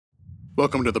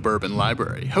Welcome to the Bourbon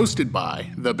Library, hosted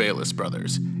by the Bayless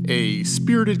Brothers, a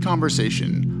spirited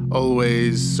conversation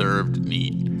always served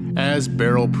neat as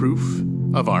barrel proof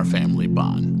of our family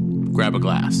bond. Grab a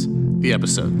glass. The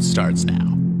episode starts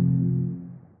now.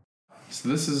 So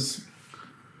this is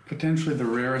potentially the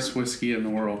rarest whiskey in the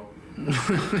world.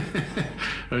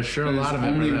 There's sure a lot of it.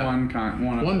 Only one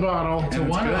bottle. To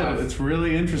one of it. It's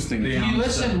really interesting. You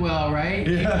listened well, right?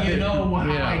 Yeah. You know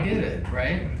how I did it,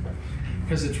 right?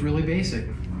 Because it's really basic.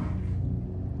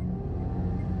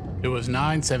 It was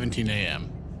 9:17 a.m.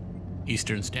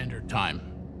 Eastern Standard Time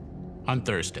on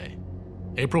Thursday,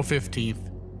 April 15th,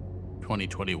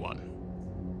 2021,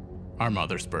 our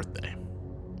mother's birthday.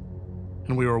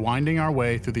 And we were winding our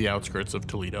way through the outskirts of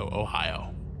Toledo,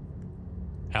 Ohio.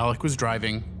 Alec was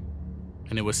driving,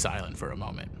 and it was silent for a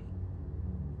moment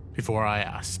before I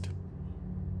asked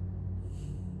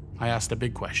a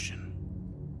big question.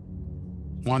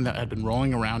 One that had been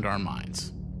rolling around our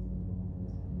minds.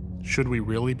 Should we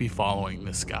really be following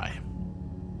this guy?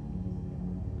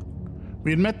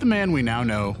 We had met the man we now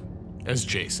know as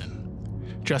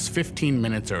Jason, just 15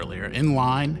 minutes earlier, in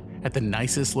line at the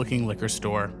nicest looking liquor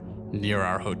store near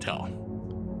our hotel.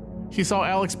 He saw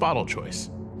Alec's bottle choice,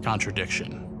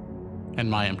 contradiction, and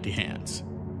my empty hands.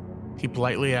 He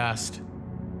politely asked,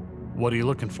 "What are you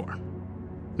looking for?"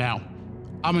 Now,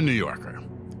 I'm a New Yorker,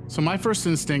 so my first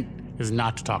instinct is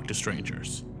not to talk to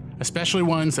strangers, especially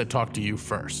ones that talk to you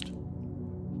first.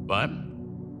 But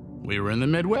we were in the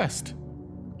Midwest,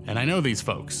 and I know these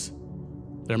folks.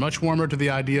 They're much warmer to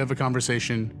the idea of a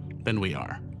conversation than we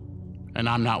are, and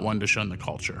I'm not one to shun the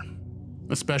culture,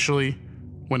 especially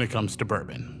when it comes to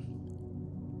bourbon.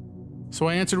 So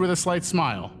I answered with a slight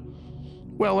smile.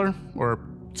 Weller, or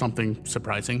something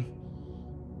surprising.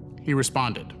 He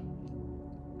responded,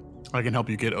 "I can help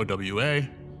you get OWA,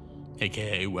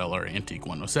 aka Weller Antique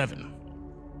 107.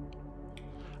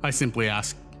 I simply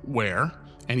asked where,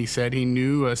 and he said he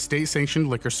knew a state-sanctioned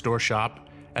liquor store shop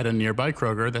at a nearby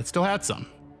Kroger that still had some.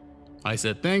 I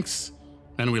said thanks,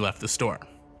 and we left the store.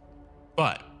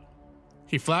 But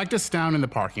he flagged us down in the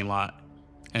parking lot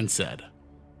and said,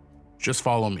 "Just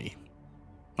follow me.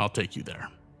 I'll take you there."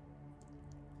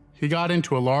 He got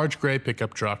into a large gray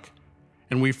pickup truck,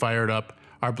 and we fired up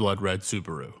our blood-red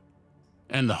Subaru,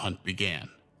 and the hunt began.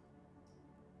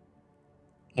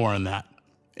 More on that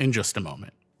in just a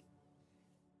moment.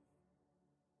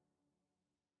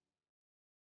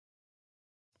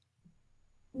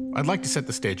 I'd like to set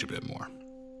the stage a bit more.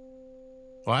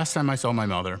 The last time I saw my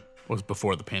mother was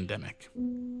before the pandemic.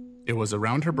 It was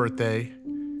around her birthday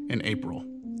in April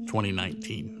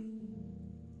 2019.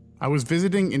 I was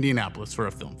visiting Indianapolis for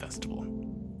a film festival.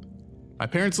 My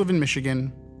parents live in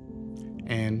Michigan,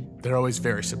 and they're always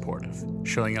very supportive,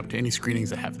 showing up to any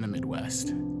screenings I have in the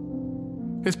Midwest.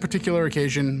 This particular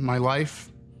occasion, my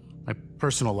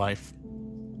personal life,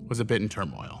 was a bit in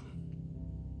turmoil.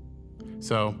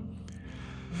 So,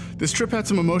 this trip had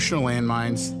some emotional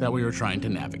landmines that we were trying to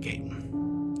navigate.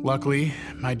 Luckily,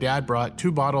 my dad brought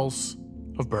 2 bottles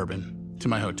of bourbon to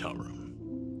my hotel room.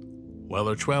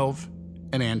 Weller 12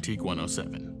 and Antique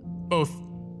 107. Both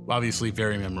obviously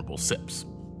very memorable sips.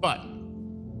 But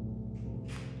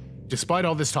despite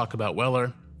all this talk about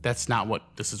Weller, that's not what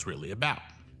this is really about.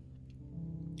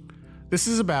 This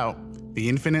is about the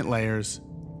infinite layers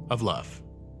of love.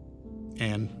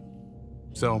 And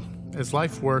so, as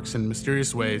life works in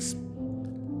mysterious ways,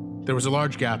 there was a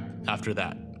large gap after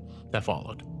that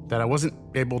followed, that I wasn't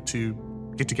able to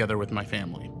get together with my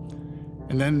family.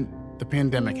 And then the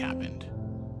pandemic happened.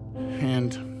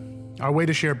 And our way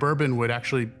to share bourbon would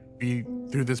actually be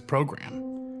through this program.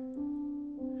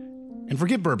 And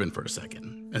forget bourbon for a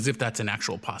second, as if that's an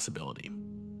actual possibility.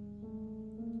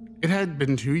 It had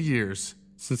been 2 years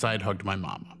since I had hugged my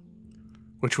mama,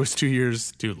 which was 2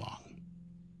 years too long.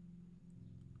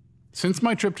 Since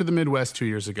my trip to the Midwest 2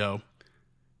 years ago,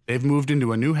 they've moved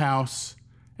into a new house,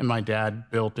 and my dad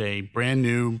built a brand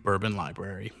new bourbon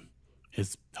library,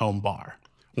 his home bar,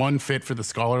 one fit for the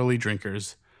scholarly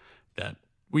drinkers that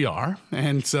we are.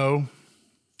 And so,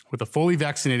 with a fully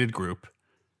vaccinated group,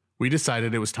 we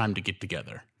decided it was time to get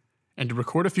together and to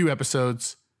record a few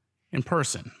episodes in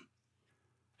person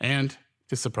and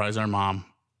to surprise our mom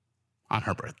on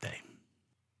her birthday.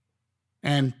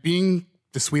 And being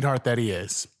the sweetheart that he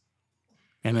is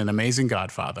and an amazing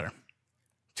godfather,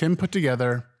 Tim put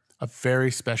together a very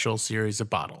special series of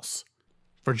bottles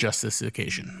for just this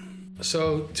occasion.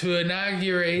 So to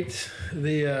inaugurate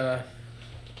the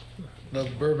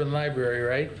bourbon library,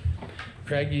 right?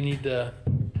 Craig, you need to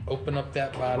open up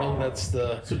that bottle. That's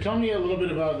the. So tell me a little bit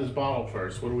about this bottle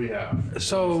first. What do we have?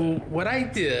 So what I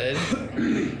did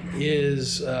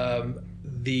is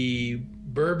the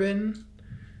bourbon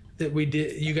that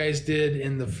you guys did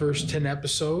in the first 10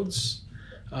 episodes,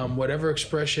 whatever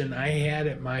expression I had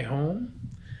at my home,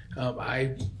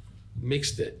 I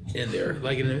mixed it in there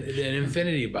like an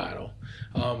infinity bottle.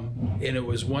 And it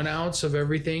was 1 ounce of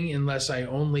everything unless I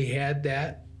only had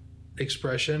that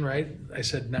expression, right? I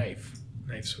said knife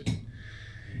sweet.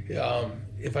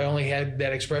 If I only had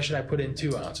that expression, I put in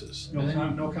 2 ounces.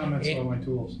 No comments on my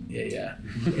tools. Yeah.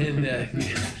 And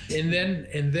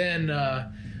then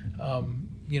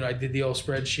I did the old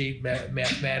spreadsheet,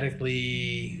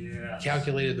 mathematically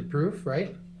calculated the proof,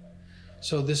 right?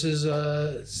 So this is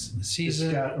a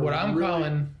season, what I'm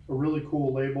calling a really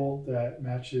cool label that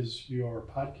matches your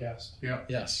podcast. Yeah.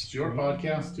 Yes. It's your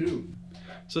podcast too.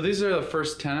 So these are the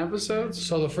first 10 episodes?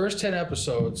 So the first 10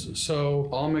 episodes,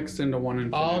 all mixed into one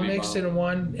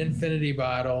infinity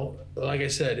bottle. Like I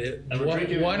said,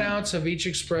 one ounce of each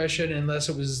expression, unless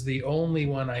it was the only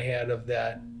one I had of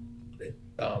that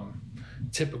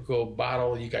typical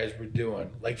bottle you guys were doing.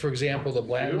 Like, for example, the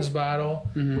Blanton's bottle,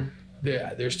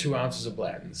 there's 2 ounces of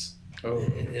Blanton's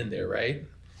in there, right?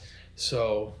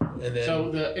 So, and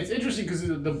then... it's interesting because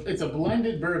it's a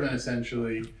blended bourbon,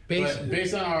 essentially, but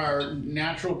based on our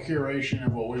natural curation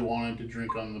of what we wanted to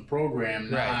drink on the program,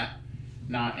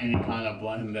 not any kind of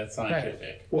blend that's scientific.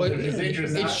 Right. Well,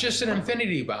 it's just an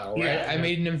infinity bottle, right? Yeah. I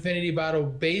made an infinity bottle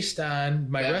based on,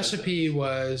 my recipe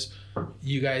was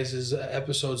you guys'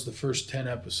 episodes, the first 10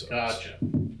 episodes. Gotcha.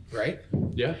 Right?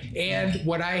 Yeah. And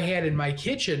what I had in my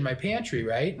kitchen, my pantry,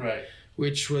 right? Right.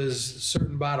 Which was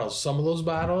certain bottles. Some of those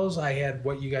bottles I had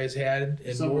what you guys had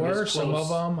and more. Some of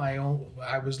them I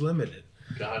was limited.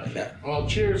 Gotcha. Well,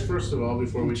 cheers first of all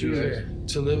before we do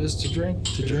this. To live is to drink.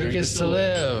 To drink is to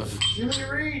live. Can we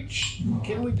reach?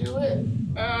 Can we do it?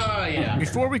 Yeah.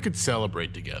 Before we could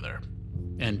celebrate together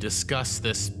and discuss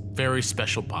this very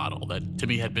special bottle that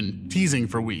Timmy had been teasing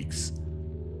for weeks,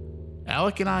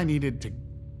 Alec and I needed to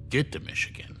get to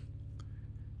Michigan.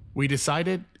 We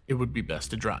decided it would be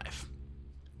best to drive.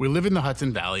 We live in the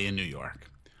Hudson Valley in New York,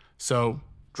 so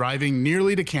driving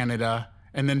nearly to Canada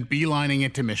and then beelining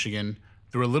it to Michigan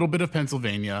through a little bit of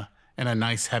Pennsylvania and a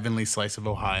nice heavenly slice of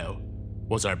Ohio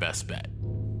was our best bet.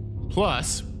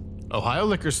 Plus, Ohio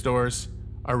liquor stores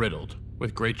are riddled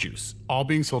with great juice, all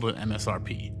being sold at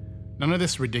MSRP. None of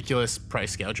this ridiculous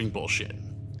price gouging bullshit.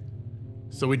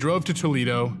 So we drove to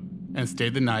Toledo and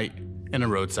stayed the night in a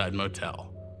roadside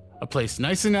motel. A place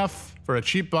nice enough for a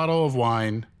cheap bottle of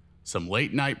wine, some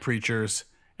late night preachers,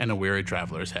 and a weary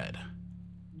traveler's head.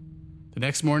 The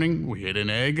next morning, we ate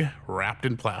an egg wrapped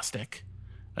in plastic,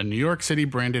 a New York City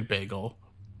branded bagel,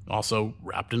 also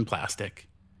wrapped in plastic,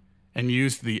 and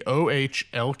used the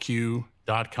OHLQ.com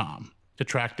to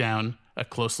track down a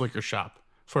close liquor shop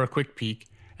for a quick peek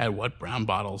at what brown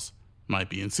bottles might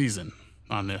be in season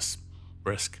on this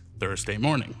brisk Thursday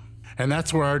morning. And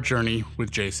that's where our journey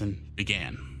with Jason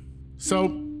began.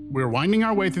 So, we're winding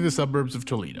our way through the suburbs of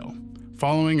Toledo,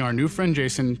 following our new friend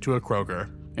Jason to a Kroger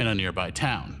in a nearby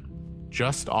town,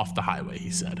 just off the highway,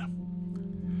 he said.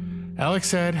 Alex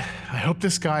said, I hope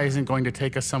this guy isn't going to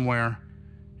take us somewhere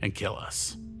and kill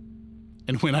us.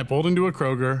 And when I pulled into a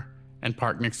Kroger and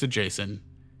parked next to Jason,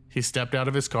 he stepped out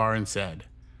of his car and said,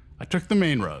 I took the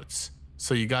main roads,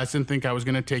 so you guys didn't think I was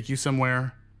going to take you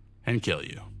somewhere and kill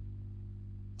you.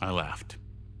 I laughed,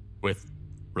 with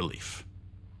relief.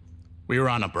 We were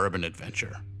on a bourbon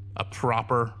adventure, a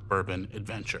proper bourbon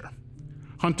adventure,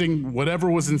 hunting whatever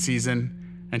was in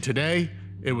season, and today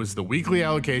it was the weekly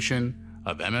allocation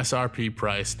of MSRP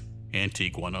priced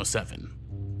Antique 107.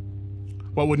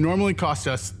 What would normally cost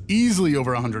us easily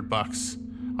over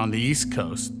 $100 on the East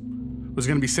Coast was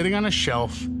going to be sitting on a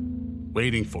shelf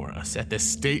waiting for us at the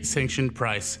state-sanctioned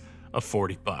price of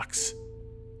 $40.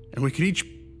 And we could each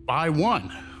buy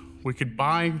one. We could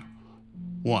buy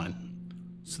one.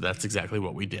 So that's exactly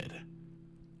what we did.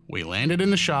 We landed in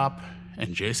the shop,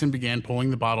 and Jason began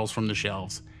pulling the bottles from the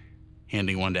shelves,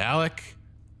 handing one to Alec,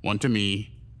 one to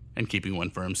me, and keeping one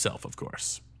for himself, of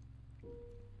course.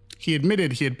 He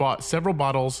admitted he had bought several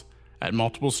bottles at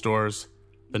multiple stores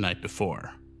the night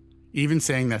before, even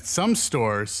saying that some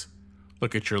stores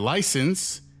look at your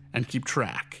license and keep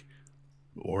track,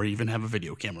 or even have a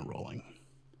video camera rolling.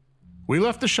 We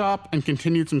left the shop and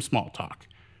continued some small talk,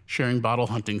 sharing bottle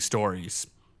hunting stories,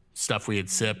 stuff we had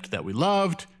sipped that we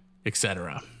loved,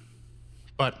 etc.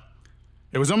 But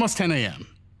it was almost 10 a.m.,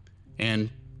 and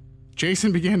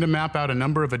Jason began to map out a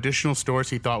number of additional stores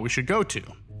he thought we should go to.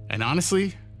 And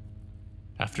honestly,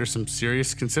 after some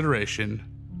serious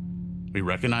consideration, we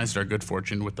recognized our good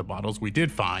fortune with the bottles we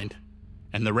did find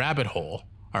and the rabbit hole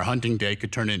our hunting day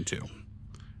could turn into,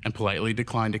 and politely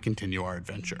declined to continue our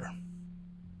adventure.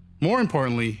 More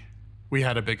importantly, we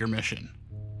had a bigger mission.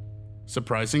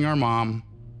 Surprising our mom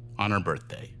on her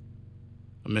birthday.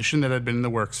 A mission that had been in the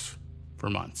works for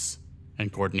months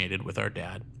and coordinated with our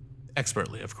dad,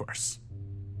 expertly, of course.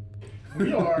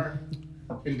 We are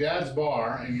in Dad's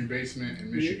bar in your basement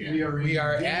in Michigan. We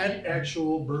are the at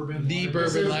actual Bourbon. the Library.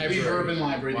 Bourbon This is Library. the Bourbon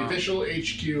Library, Wow. the official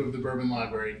HQ of the Bourbon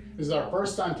Library. This is our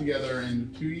first time together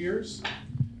in 2 years.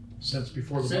 Since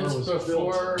before the Since bar was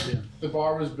before built. Yeah. the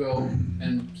bar was built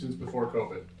and since before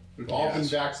COVID. We've all been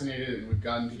Yes. vaccinated and we've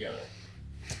gotten together.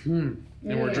 And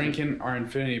we're drinking our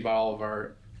infinity bottle of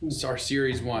our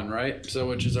series 1, right? So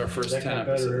which is our first That 10 got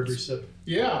better every episodes. sip.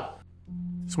 Yeah.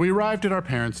 So we arrived at our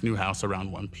parents' new house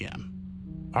around 1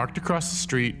 p.m., parked across the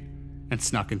street, and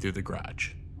snuck in through the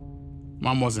garage.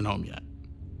 Mom wasn't home yet.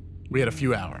 We had a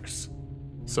few hours.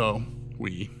 So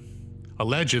we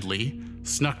allegedly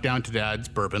snuck down to Dad's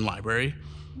Bourbon Library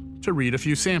to read a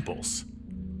few samples.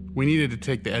 We needed to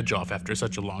take the edge off after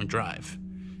such a long drive,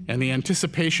 and the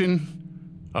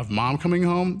anticipation of Mom coming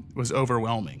home was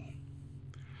overwhelming.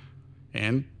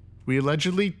 And we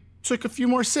allegedly took a few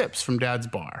more sips from Dad's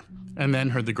bar, and then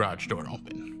heard the garage door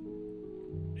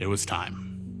open. It was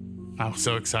time. I was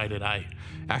so excited I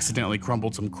accidentally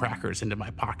crumbled some crackers into my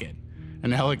pocket,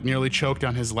 and Alec nearly choked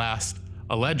on his last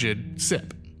alleged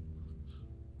sip.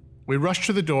 We rushed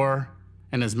to the door,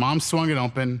 and as Mom swung it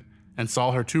open and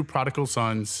saw her 2 prodigal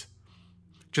sons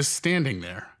just standing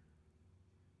there,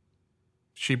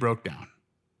 she broke down.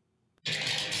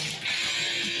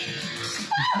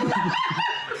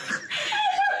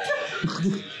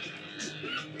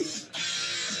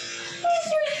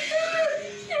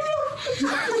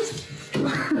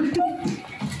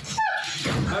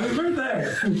 Happy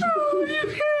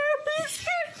birthday!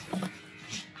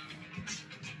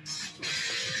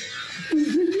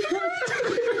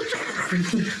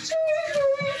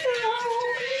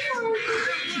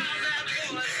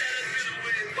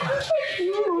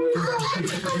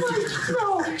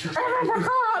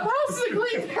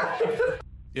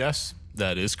 Yes,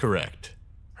 that is correct.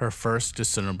 Her first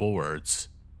discernible words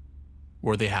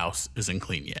were, "The house isn't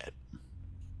clean yet."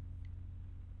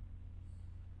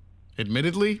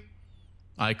 Admittedly,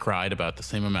 I cried about the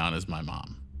same amount as my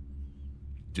mom.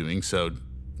 Doing so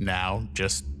now,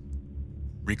 just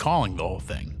recalling the whole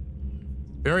thing.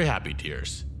 Very happy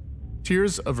tears.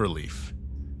 Tears of relief.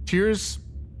 Tears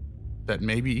that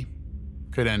maybe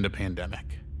could end a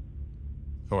pandemic.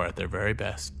 Or at their very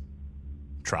best,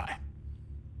 try.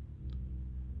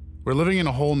 We're living in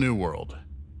a whole new world.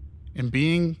 And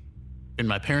being in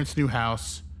my parents' new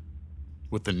house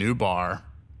with the new bar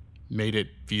made it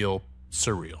feel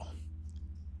surreal.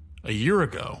 A year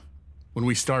ago, when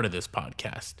we started this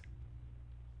podcast,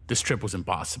 this trip was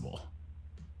impossible.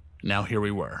 Now here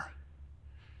we were,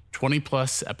 20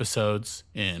 plus episodes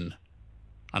in,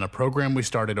 on a program we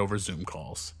started over Zoom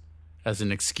calls as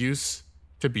an excuse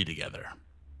to be together.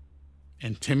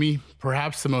 And Timmy,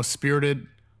 perhaps the most spirited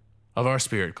of our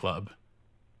Spirit Club,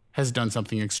 has done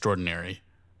something extraordinary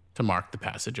to mark the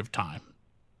passage of time.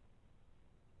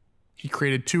 He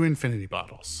created 2 infinity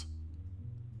bottles.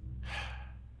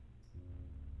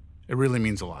 It really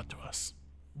means a lot to us.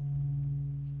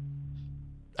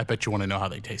 I bet you want to know how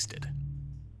they tasted. On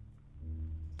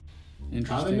the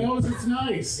Interesting. nose, it's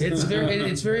nice. It's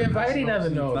very inviting on the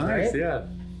nose, Nice, right? yeah.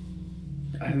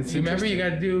 And it's Remember, you got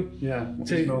to do. Yeah.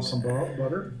 Smell some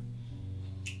butter.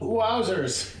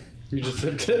 Wowzers. You just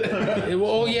sipped it.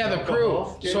 Oh yeah, the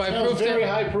proof. It So I smells proved very it.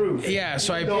 high proof. Yeah,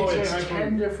 so I No, proved it's high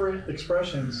 10 different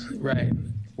expressions. right.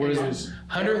 What is It's- it?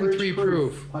 103 Average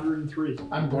proof. 103.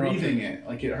 I'm breathing it.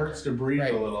 Like it hurts to breathe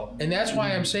Right. a little. And that's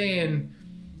why I'm saying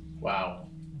Wow.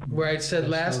 where I said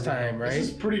last time, This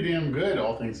is right? pretty damn good,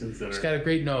 all things considered. It's got a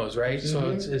great nose, right? So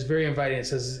it's very inviting. It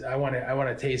says, I want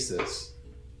to taste this.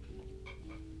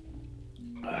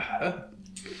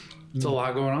 It's a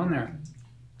lot going on there.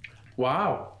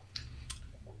 Wow.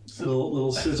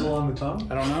 Little sizzle on the tongue.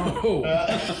 I don't know. Oh,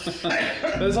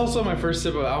 That's also my first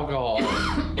sip of alcohol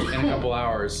in a couple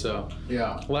hours, so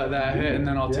Yeah. let that hit and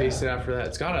then I'll Yeah. taste it after that.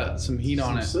 It's got some heat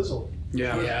on it. Sizzle.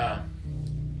 Yeah. yeah.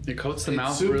 It coats the It's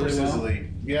mouth super really well.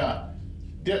 sizzly. Yeah.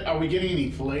 Are we getting any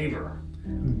flavor?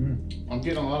 I'm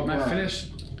getting a lot of My burn. finish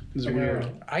is weird.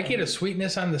 I get a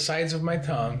sweetness on the sides of my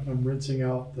tongue. I'm rinsing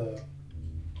out the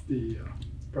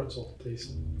pretzel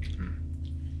taste.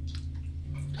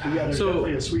 So yeah, there's So-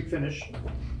 definitely a sweet finish.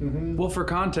 Well, for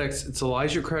context, it's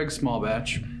Elijah Craig small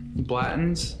batch,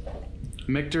 Blatton's,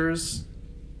 Michter's,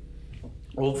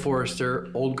 Old Forester,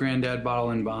 Old Granddad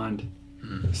Bottle and Bond,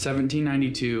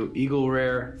 1792, Eagle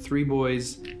Rare, Three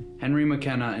Boys, Henry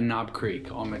McKenna, and Knob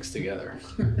Creek all mixed together.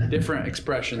 Different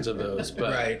expressions of those,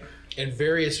 but Right. and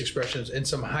various expressions and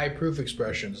some high proof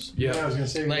expressions. Yeah, I was gonna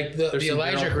say Like the There's some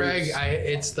Elijah barrel Craig, proofs.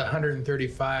 it's the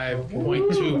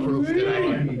 135.2 proof that I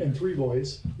had. and Three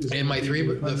Boys. is And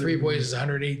the Three Boys is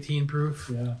 100. 118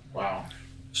 proof. Yeah. Wow.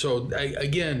 So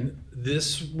again,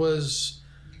 this was.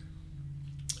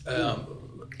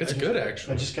 It's good, I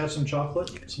actually. just got some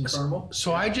chocolate, some caramel.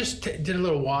 So I just did a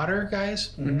little water,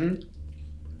 guys. Mm-hmm.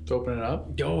 To open it up.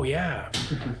 Oh yeah,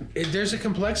 there's a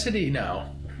complexity now,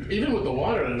 Even with the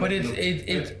water. but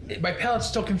my palate's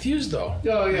still confused though.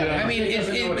 Oh yeah. I mean, think it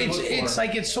doesn't know what to look it's for.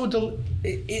 like it's so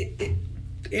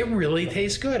it really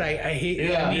tastes good. I hate.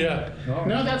 Yeah, I mean, Yeah.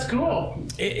 No, that's cool.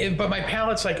 but my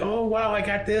palate's like, oh wow, I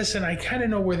got this, and I kind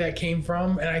of know where that came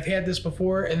from, and I've had this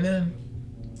before, and then.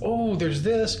 Oh, there's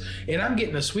this, and I'm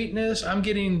getting the sweetness, I'm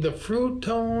getting the fruit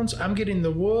tones, I'm getting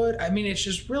the wood. I mean, it's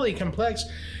just really complex.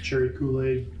 Cherry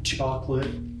Kool-Aid,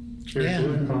 chocolate, Yeah.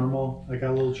 caramel. I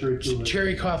got a little cherry Kool-Aid.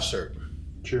 Cherry cough syrup.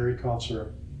 Cherry cough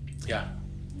syrup. Yeah.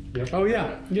 Oh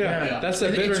yeah. Yeah. Yeah. That's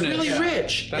that bitterness. It's really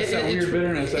rich. That's that weird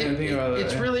bitterness. I didn't think about that.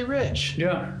 It's really rich.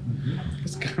 Yeah.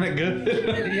 It's kind of good.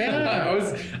 Yeah.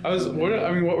 I was.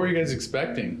 What were you guys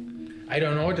expecting? I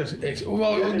don't know what to.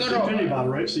 Well, It's an infinity no.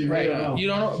 bottle, right? So you Right. really don't know. You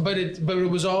don't know, but it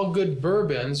was all good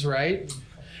bourbons, right?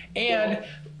 And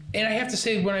I have to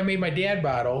say, when I made my dad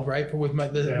bottle, right, with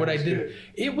Yeah, what I it's did, good.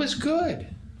 it was good.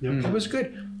 Yep. It was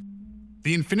good.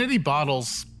 The infinity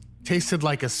bottles tasted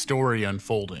like a story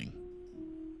unfolding,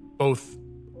 both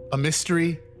a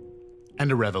mystery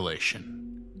and a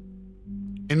revelation.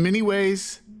 In many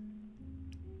ways,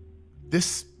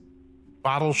 this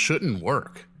bottle shouldn't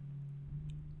work.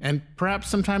 And perhaps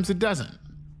sometimes it doesn't.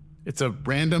 It's a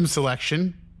random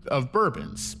selection of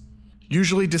bourbons,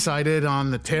 usually decided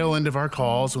on the tail end of our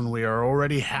calls when we are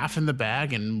already half in the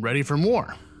bag and ready for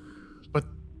more. But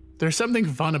there's something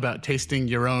fun about tasting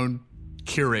your own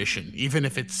curation, even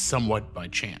if it's somewhat by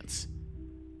chance.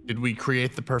 Did we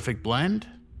create the perfect blend?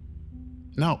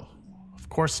 No, of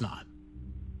course not.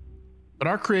 But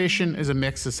our creation is a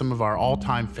mix of some of our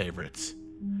all-time favorites.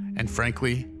 And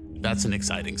frankly, that's an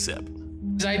exciting sip.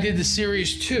 I did the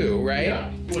series 2, right? Yeah.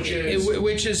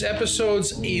 Which is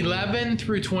episodes 11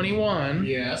 through 21.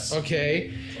 yes.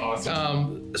 Okay.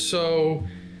 Awesome. So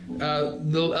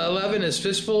the 11 is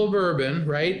Fistful of Bourbon,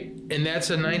 right? And that's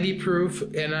a 90 proof,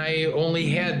 and I only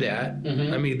had that.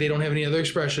 I mean, they don't have any other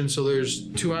expression, so there's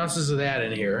 2 ounces of that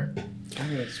in here. I'm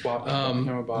gonna swap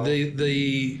camera bottle.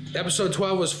 The episode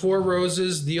 12 was 4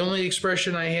 roses. The only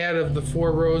expression I had of the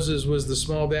 4 roses was the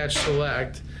small batch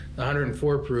select,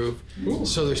 104 proof.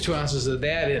 So there's 2 ounces of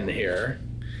that in here.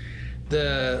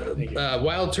 The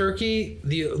wild turkey,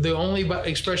 the only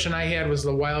expression I had was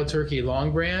the wild turkey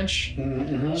long branch.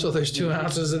 So there's 2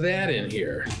 ounces of that in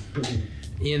here.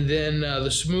 And then the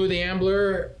smooth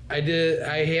ambler, I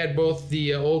had both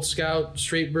the Old Scout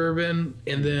straight bourbon,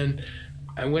 and then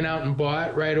I went out and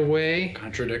bought right away.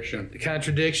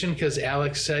 Contradiction. Because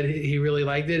Alex said he really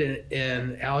liked it,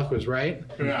 and Alec was right.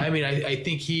 Yeah. I mean, I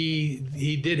think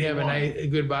he did have a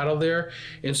good bottle there,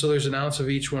 and so there's an ounce of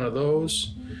each one of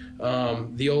those.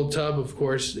 The old tub, of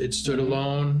course, it stood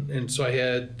alone, and so I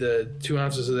had 2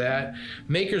 ounces of that.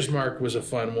 Maker's Mark was a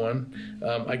fun one.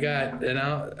 I got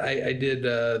I did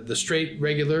the straight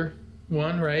regular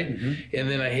one, right? And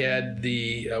then I had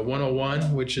the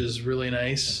 101, which is really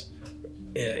nice.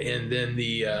 And then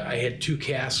I had 2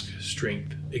 cask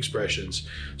strength expressions,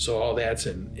 so all that's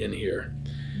in here.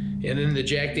 And then the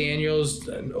Jack Daniels,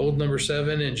 Old Number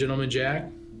 7 and Gentleman Jack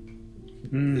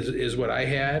is what I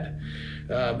had.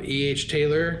 E.H.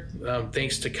 Taylor,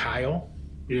 thanks to Kyle.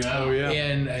 Yeah. Oh yeah.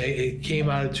 And it came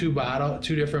out of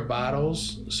 2 different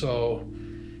bottles, so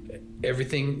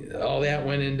everything, all that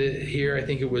went into here. I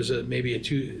think it was maybe a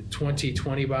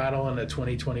 2020 bottle and a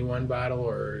 2021 bottle,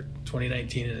 or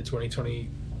 2019 and a 2020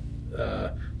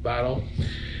 bottle.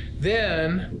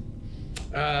 Then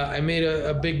I made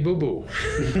a big boo-boo.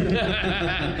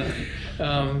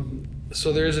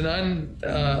 So there's an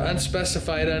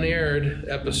unspecified, unaired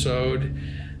episode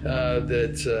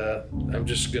that I'm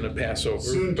just going to pass over,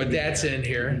 Soon to but be that's in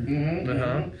here.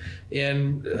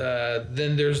 And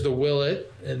then there's the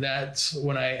Willet, and that's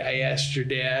when I asked your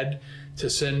dad to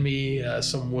send me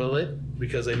some Willet,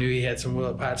 because I knew he had some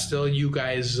Willet pot still. You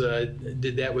guys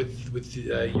did that with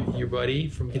your buddy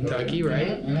from Kentucky,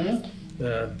 right?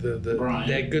 Brian.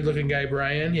 That good-looking guy,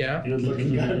 Brian, yeah. Good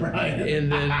looking guy, Brian.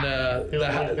 And then He'll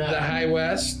like that. the High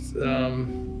West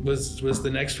was the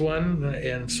next one,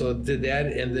 and so did that,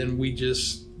 and then we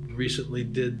just recently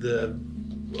did the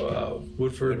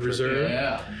Woodford Reserve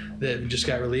Yeah. that just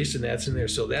got released, and that's in there.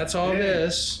 So that's all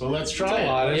this. Well, let's try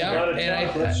it. Yeah, Got it.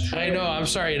 Let's and try I know. I'm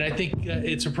sorry, and I think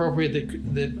it's appropriate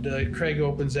that Craig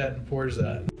opens that and pours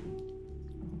that.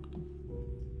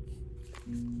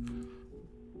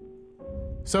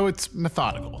 So it's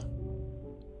methodical.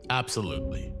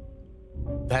 Absolutely.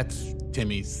 That's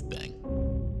Timmy's thing.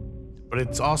 But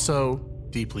it's also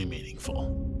deeply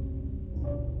meaningful.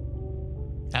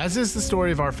 As is the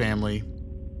story of our family,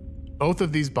 both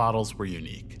of these bottles were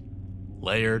unique,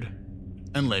 layered,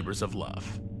 and labors of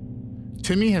love.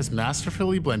 Timmy has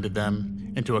masterfully blended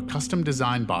them into a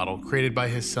custom-designed bottle created by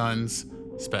his son's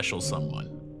special someone.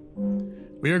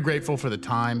 We are grateful for the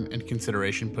time and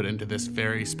consideration put into this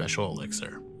very special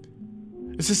elixir.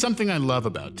 This is something I love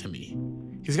about Timmy.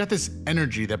 He's got this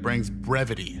energy that brings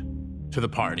brevity to the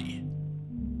party.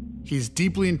 He's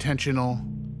deeply intentional,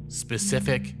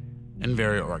 specific, and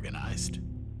very organized.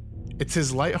 It's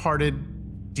his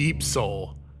lighthearted, deep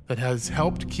soul that has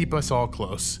helped keep us all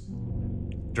close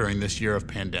during this year of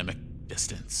pandemic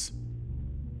distance.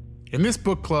 In this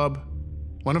book club,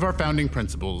 one of our founding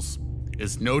principles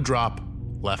is no drop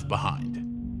left behind.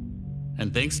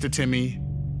 And thanks to Timmy,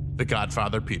 the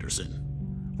Godfather Peterson,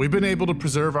 we've been able to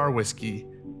preserve our whiskey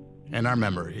and our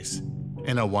memories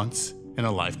in a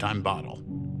once-in-a-lifetime bottle.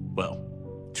 Well,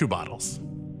 2 bottles.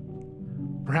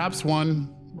 Perhaps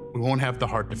one we won't have the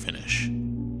heart to finish,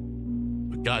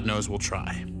 but God knows we'll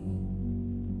try.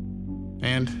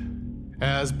 And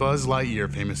as Buzz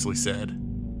Lightyear famously said,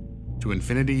 to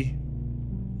infinity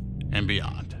and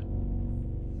beyond.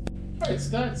 Right, so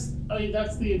that's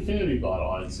the infinity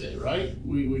bottle, I'd say, right?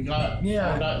 We got all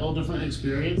that little different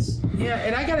experience. Yeah,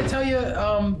 and I got to tell you,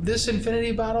 this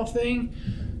infinity bottle thing,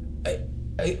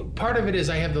 part of it is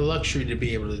I have the luxury to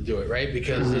be able to do it, right?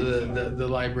 Because of the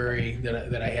library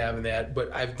that I have and that.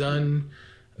 But I've done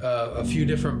a few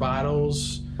different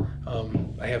bottles.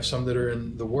 I have some that are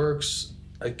in the works.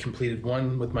 I completed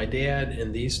one with my dad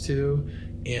and these 2,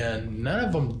 and none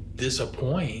of them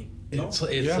disappoint. It's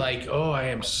like, oh, I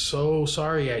am so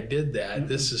sorry I did that.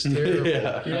 This is terrible.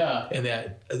 Yeah. And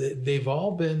that they've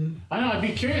all been. I know. I'd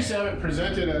be curious to have it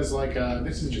presented as like,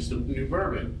 this is just a new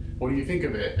bourbon. What do you think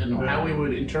of it? And how we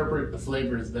would interpret the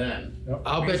flavors then.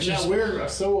 I'll bet you. We're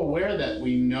so aware that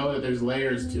we know that there's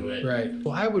layers to it. Right.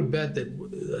 Well, I would bet that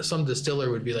some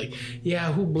distiller would be like,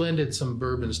 yeah, who blended some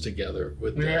bourbons together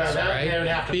with this, right? They would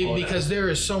have to because there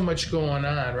is so much going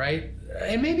on, right?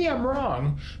 And maybe I'm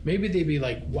wrong. Maybe they'd be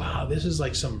like, wow, this is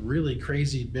like some really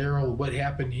crazy barrel. What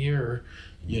happened here?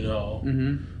 You know?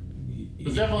 Mm-hmm.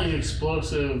 It's definitely an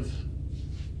explosive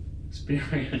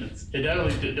experience. It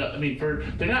definitely did. I mean,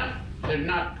 they're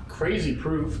not crazy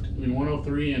proofed. I mean,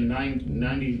 103 and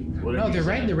 90, whatever. No, they're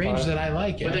right in the range that I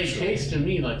like. But they taste to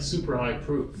me like super high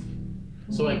proof.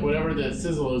 So like whatever the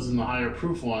sizzle is in the higher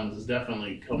proof ones is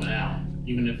definitely coming out,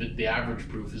 even if the average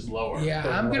proof is lower. Yeah,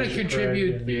 I'm going to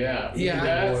contribute.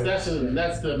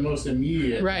 That's the most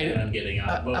immediate right. that I'm getting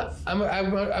out of both. I'm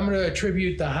going to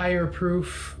attribute the higher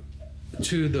proof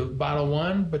to the bottle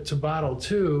 1, but to bottle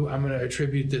 2, I'm going to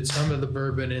attribute that some of the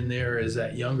bourbon in there is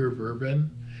that younger bourbon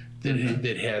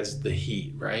that has the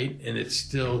heat, right? And it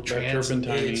still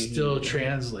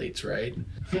translates, right?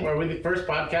 Are we the first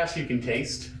podcast you can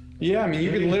taste? Yeah, I mean, you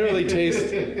can literally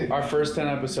taste our first 10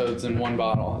 episodes in 1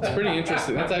 bottle. It's pretty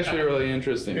interesting. That's actually really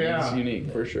interesting. Yeah. It's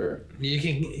unique for sure. You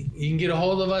can get a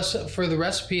hold of us for the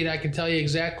recipe, and I can tell you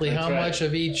exactly how much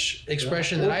of each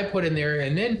expression that I put in there,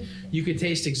 and then you could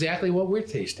taste exactly what we're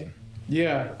tasting.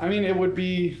 Yeah, I mean, it would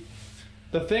be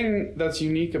the thing that's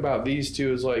unique about these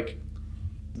 2 is like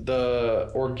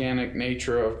the organic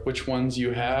nature of which ones you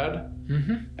had,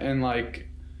 and like.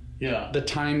 Yeah. The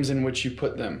times in which you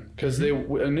put them, because they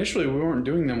initially we weren't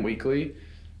doing them weekly,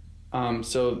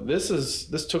 so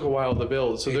this took a while to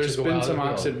build. So there's been some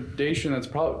oxidation that's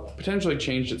probably potentially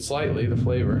changed it slightly, the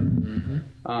flavor.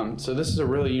 So this is a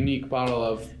really unique bottle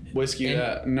of whiskey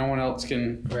that no one else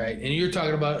can. Right, and you're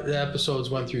talking about the episodes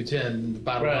 1 through 10,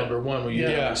 bottle number 1 when you're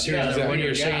exactly. when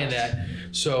you're saying that.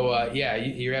 So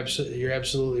you're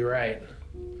absolutely right.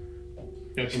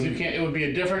 Because it would be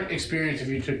a different experience if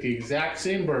you took the exact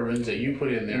same bourbons that you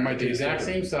put in there, the exact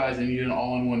same size, and you did it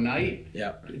all in one night.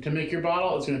 Yeah. To make your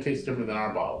bottle, it's going to taste different than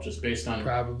our bottle, just based on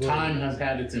time has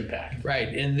had its impact. Right,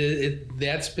 and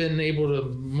that's been able to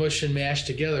mush and mash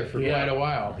together for quite a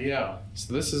while. Yeah.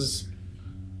 So this is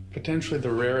potentially the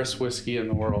rarest whiskey in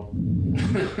the world.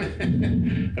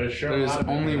 There's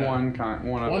only one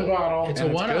bottle. It's a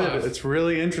one-off. It's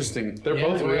really interesting. They're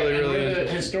both really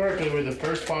interesting. Historically, we're the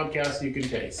first podcast you can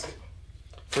taste.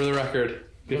 For the record,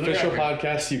 the official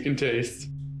podcast you can taste.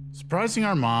 Surprising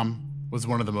our mom was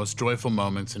one of the most joyful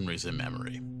moments in recent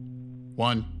memory.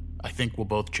 One I think we'll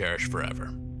both cherish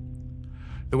forever.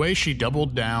 The way she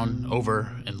doubled down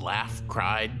over and laughed,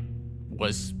 cried,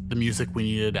 was the music we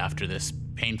needed after this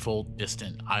painful,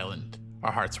 distant island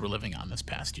our hearts were living on this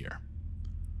past year.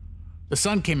 The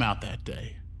sun came out that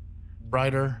day.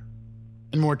 brighter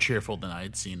and more cheerful than I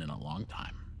had seen in a long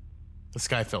time. The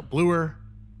sky felt bluer,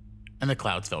 and the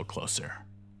clouds felt closer.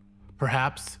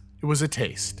 Perhaps it was a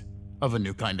taste of a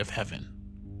new kind of heaven.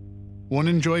 One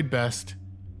enjoyed best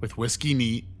with whiskey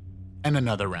neat and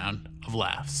another round of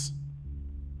laughs.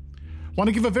 Want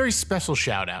to give a very special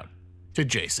shout out to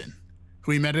Jason,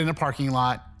 who we met in a parking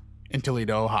lot in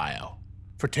Toledo, Ohio,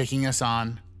 for taking us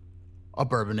on a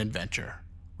bourbon adventure,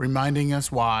 reminding us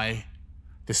why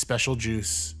this special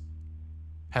juice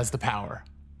has the power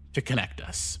to connect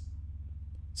us.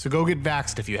 So go get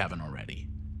vaxxed if you haven't already,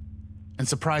 and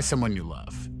surprise someone you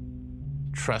love.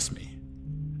 Trust me,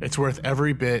 it's worth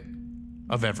every bit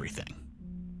of everything.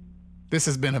 This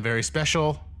has been a very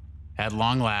special, at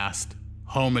long last,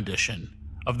 home edition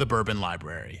of the Bourbon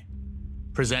Library,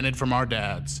 presented from our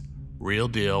dad's Real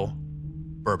Deal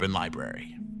Bourbon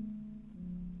Library.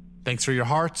 Thanks for your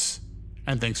hearts,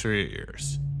 and thanks for your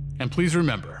ears. And please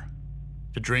remember,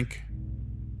 to drink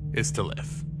is to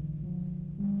live.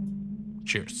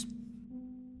 Cheers.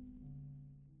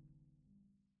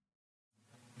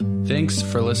 Thanks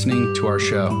for listening to our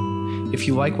show. If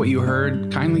you like what you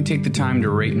heard, kindly take the time to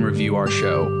rate and review our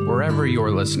show wherever you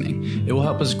are listening. It will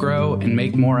help us grow and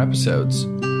make more episodes.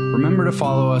 Remember to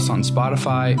follow us on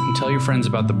Spotify and tell your friends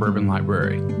about the Bourbon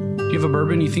Library. Do you have a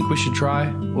bourbon you think we should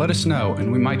try? Let us know,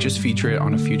 and we might just feature it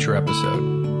on a future episode.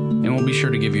 And we'll be sure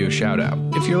to give you a shout out.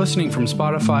 If you're listening from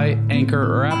Spotify, Anchor,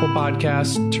 or Apple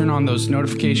Podcasts, turn on those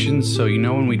notifications so you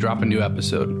know when we drop a new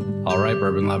episode. All right,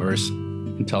 bourbon lovers,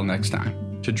 until next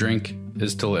time, to drink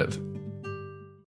is to live.